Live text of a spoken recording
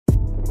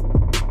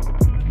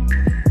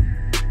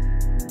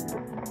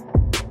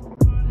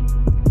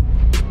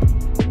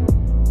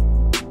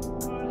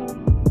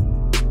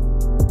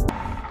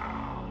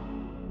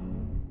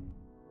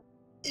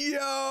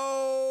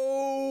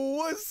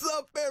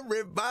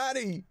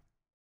everybody?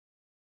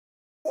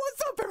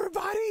 What's up,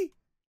 everybody?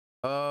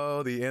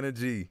 Oh, the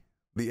energy.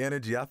 The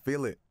energy. I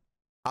feel it.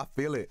 I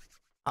feel it.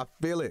 I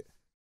feel it.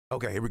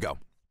 Okay, here we go.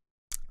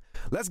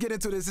 Let's get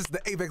into this. This is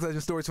the Apex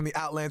Legends stories from the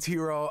Outlands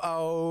hero.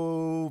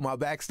 Oh, my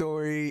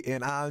backstory.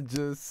 And I'm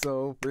just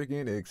so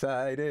freaking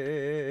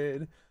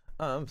excited.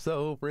 I'm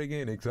so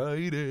freaking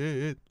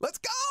excited. Let's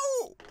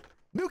go.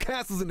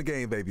 Newcastle's in the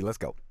game, baby. Let's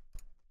go.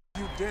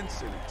 You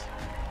dents in it.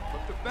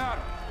 But the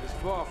battle is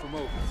far from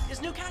over.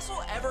 Is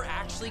Newcastle ever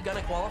actually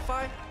gonna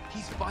qualify?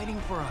 He's fighting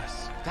for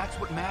us. That's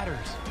what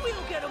matters. We'll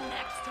get him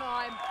next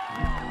time.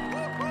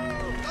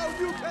 Go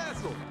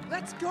Newcastle!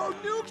 Let's go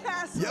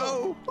Newcastle!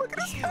 Yo, look at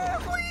this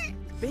family.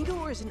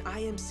 Bingo is an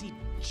IMC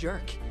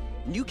jerk.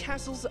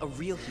 Newcastle's a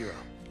real hero.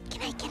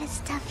 Can I get a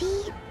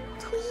stuffy,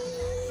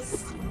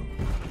 please?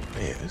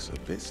 Man, it's a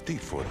bit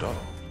steep for a dog.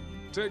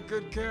 Take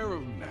good care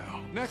of him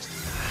now. Next.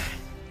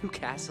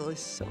 Newcastle is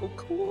so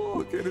cool.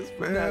 Look at his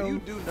family. Now, you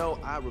do know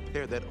I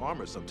repair that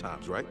armor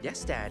sometimes, right?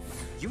 Yes, Dad.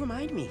 You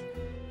remind me.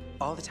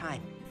 All the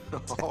time.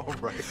 All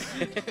right.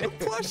 The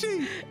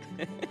plushie.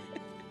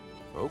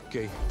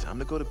 Okay, time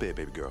to go to bed,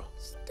 baby girl.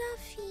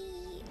 Stuffy.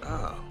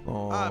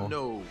 Oh, I'm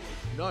no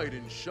knight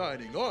in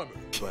shining armor,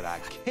 but I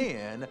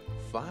can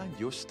find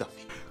your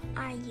stuffy.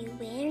 Are you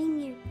wearing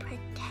your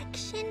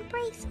protection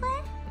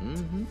bracelet?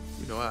 Mm-hmm.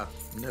 You know, I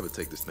never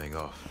take this thing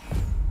off.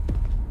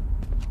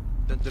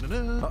 Dun, dun,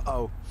 dun, dun.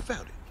 Uh-oh.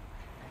 Found it.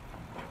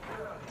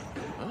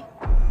 Huh?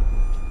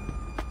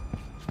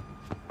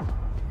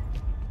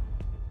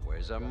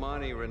 Where's our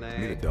money, Renee?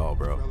 Need a dog,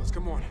 bro. Fellas,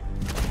 come on.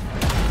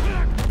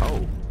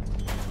 Oh.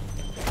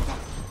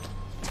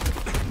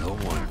 No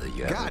wonder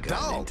you God, haven't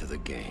gotten dog. into the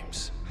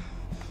games.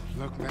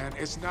 Look, man,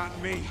 it's not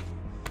me.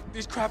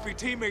 These crappy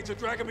teammates are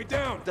dragging me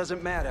down.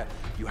 Doesn't matter.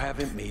 You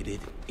haven't made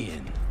it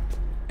in.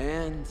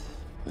 And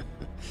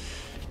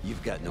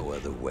you've got no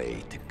other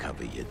way to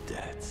cover your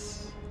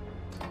debts.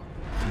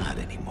 Not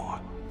anymore.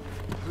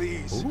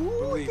 Please, Ooh,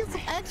 believe get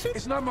some me. action.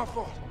 It's not my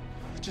fault.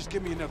 Just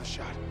give me another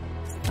shot.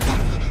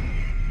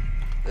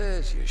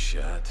 There's your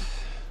shot.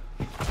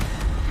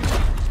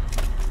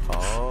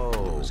 Oh.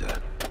 What was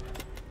that?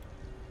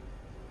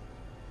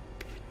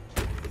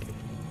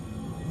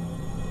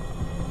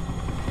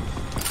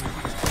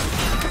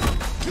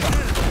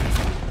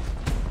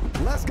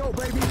 Let's go,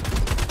 baby.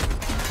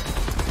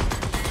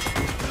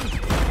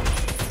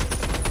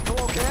 Come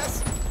on,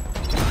 Cass.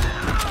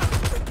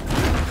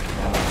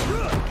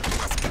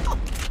 Let's go.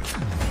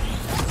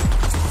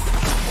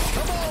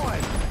 Come on.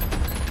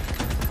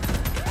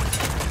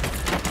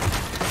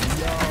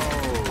 Yo.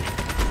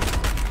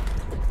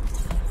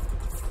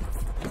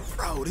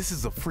 Bro, this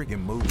is a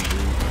freaking movie,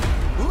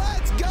 dude.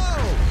 Let's go.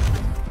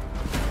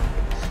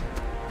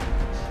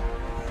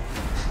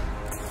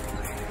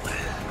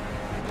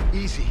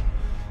 Easy.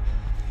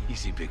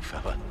 Easy, big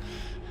fella.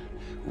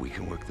 We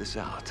can work this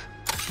out.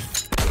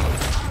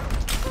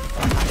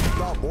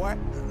 Go, boy.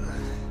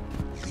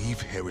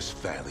 Leave Harris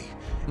Valley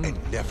and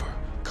never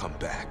come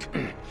back.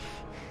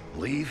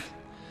 Leave?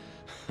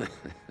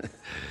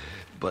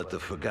 But the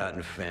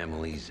Forgotten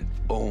families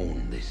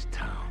own this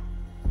town.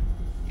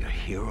 Your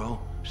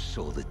hero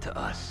sold it to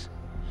us.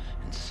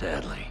 And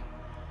sadly,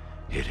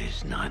 it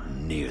is not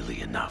nearly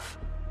enough.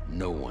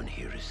 No one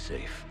here is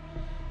safe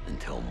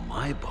until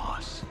my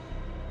boss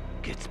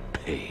gets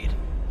paid.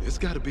 There's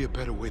got to be a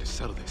better way to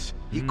settle this.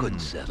 He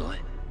couldn't settle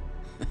it.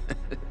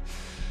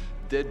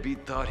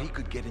 Deadbeat thought he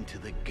could get into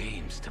the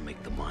games to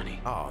make the money.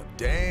 Oh,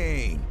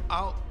 dang.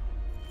 I'll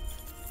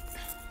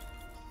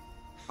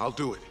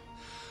do it.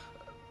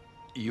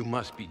 You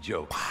must be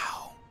joking.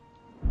 Wow.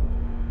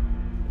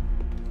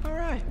 All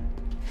right.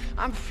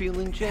 I'm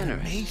feeling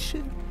generous.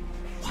 Nation?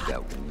 You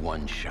got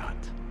one shot.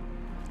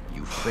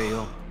 You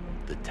fail,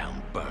 the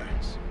town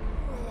burns.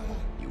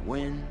 You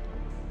win,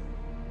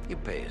 you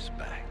pay us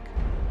back.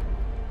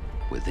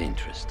 With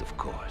interest, of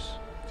course.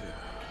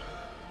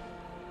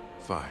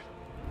 Fine.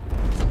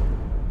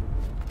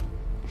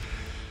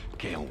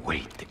 Can't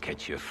wait to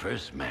catch your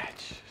first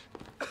match.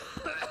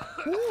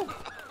 Hey,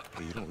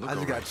 you don't look I just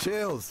all got right.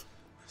 chills.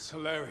 It's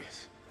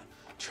hilarious.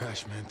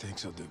 Trash man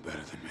thinks he'll do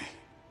better than me.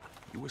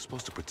 You were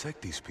supposed to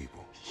protect these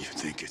people. You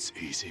think it's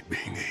easy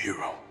being a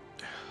hero?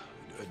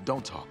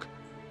 Don't talk.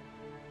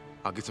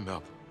 I'll get some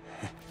help.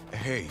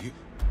 Hey, you...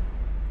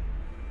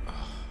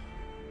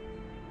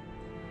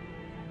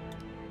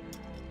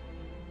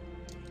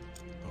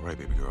 All right,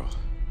 baby girl.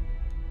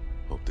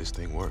 Hope this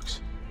thing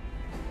works.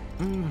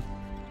 I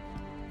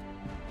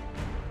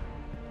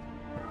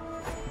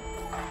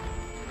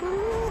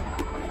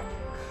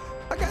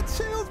got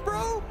chills,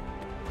 bro.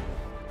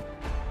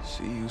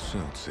 See you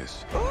soon,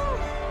 sis. Oh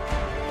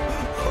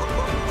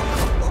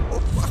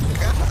my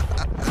God.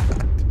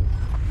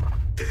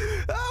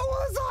 That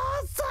was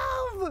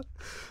awesome.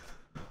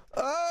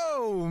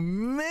 Oh,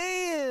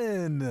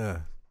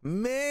 man.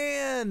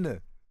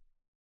 Man.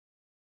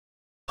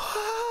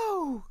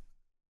 Oh.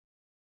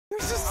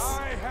 There's just...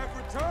 I have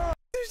returned.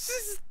 There's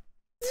just...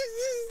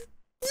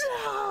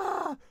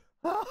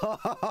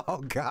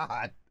 Oh,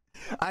 God.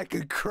 I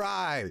could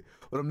cry,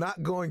 but I'm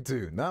not going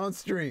to. Not on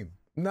stream.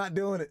 I'm not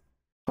doing it.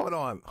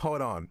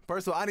 Hold on.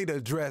 First of all, I need to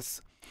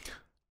address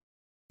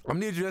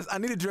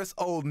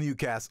old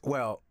Newcastle.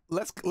 Well,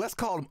 let's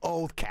call him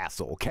Old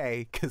Castle,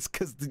 okay? Cause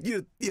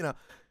you know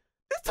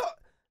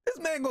this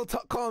man gonna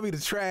call me the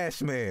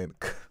trash man.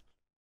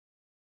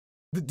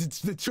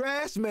 The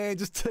trash man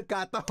just took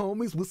out the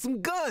homies with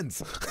some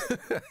guns.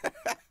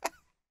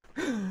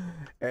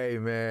 Hey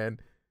man,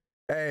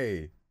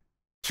 hey,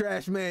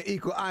 trash man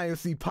equal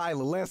IMC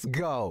pilot. Let's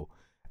go.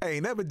 Hey,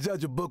 never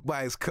judge a book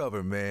by its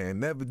cover, man.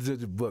 Never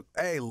judge a book.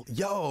 Hey,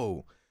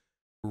 yo,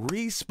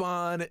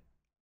 Respawn.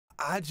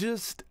 I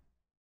can't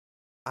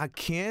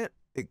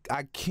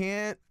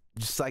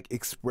just like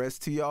express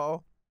to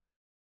y'all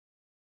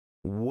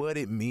what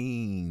it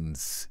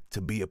means to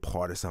be a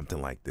part of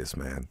something like this,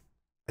 man.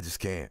 I just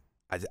can't.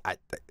 I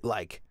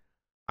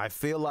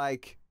feel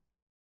like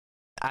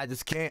I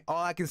just can't.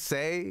 All I can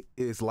say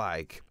is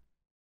like,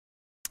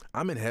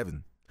 I'm in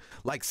heaven.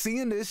 Like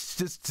seeing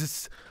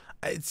this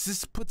it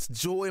just puts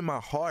joy in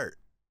my heart.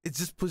 It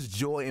just puts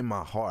joy in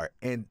my heart.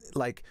 And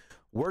like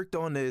worked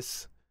on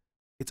this,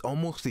 it's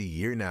almost a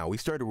year now. We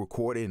started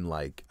recording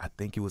like, I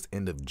think it was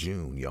end of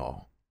June,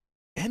 y'all.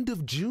 End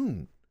of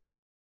June,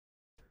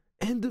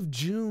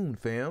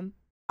 fam.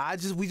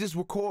 We just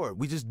record.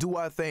 We just do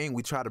our thing.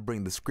 We try to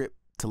bring the script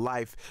to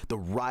life. The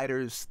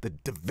writers, the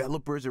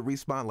developers at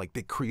Respawn, like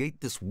they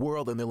create this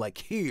world and they're like,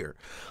 here,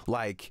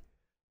 like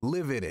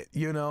live in it,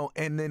 you know?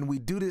 And then we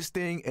do this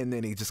thing and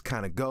then it just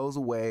kind of goes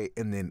away.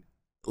 And then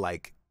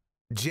like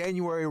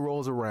January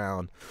rolls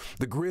around,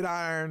 the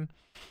Gridiron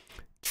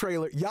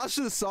trailer. Y'all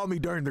should have saw me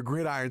during the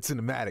Gridiron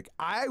cinematic.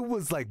 I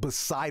was like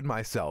beside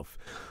myself.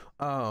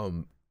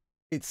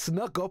 It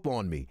snuck up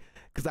on me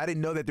because I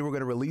didn't know that they were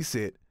going to release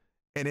it.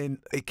 And then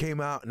it came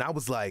out and I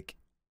was like,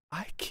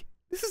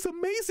 this is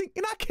amazing.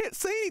 And I can't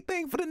say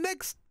anything for the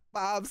next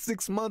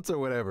 5-6 months or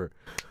whatever.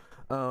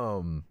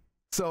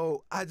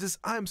 So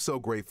I'm so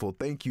grateful.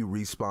 Thank you,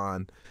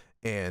 Respawn.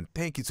 And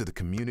thank you to the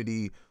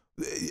community.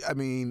 I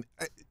mean,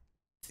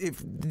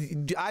 if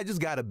I just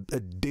got a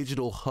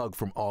digital hug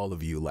from all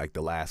of you like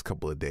the last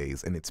couple of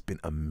days, and it's been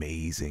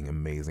amazing.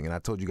 And I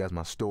told you guys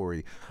my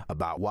story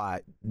about why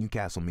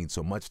Newcastle means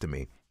so much to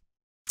me,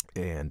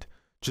 and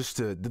just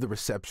to the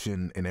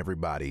reception and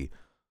everybody.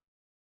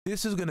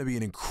 This is gonna be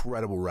an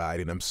incredible ride,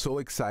 and I'm so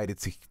excited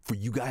for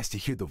you guys to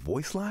hear the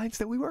voice lines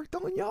that we worked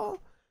on, y'all.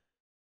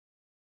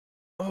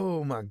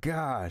 Oh my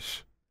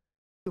gosh,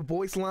 the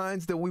voice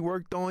lines that we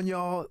worked on,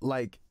 y'all.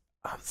 Like,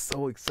 I'm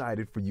so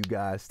excited for you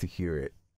guys to hear it.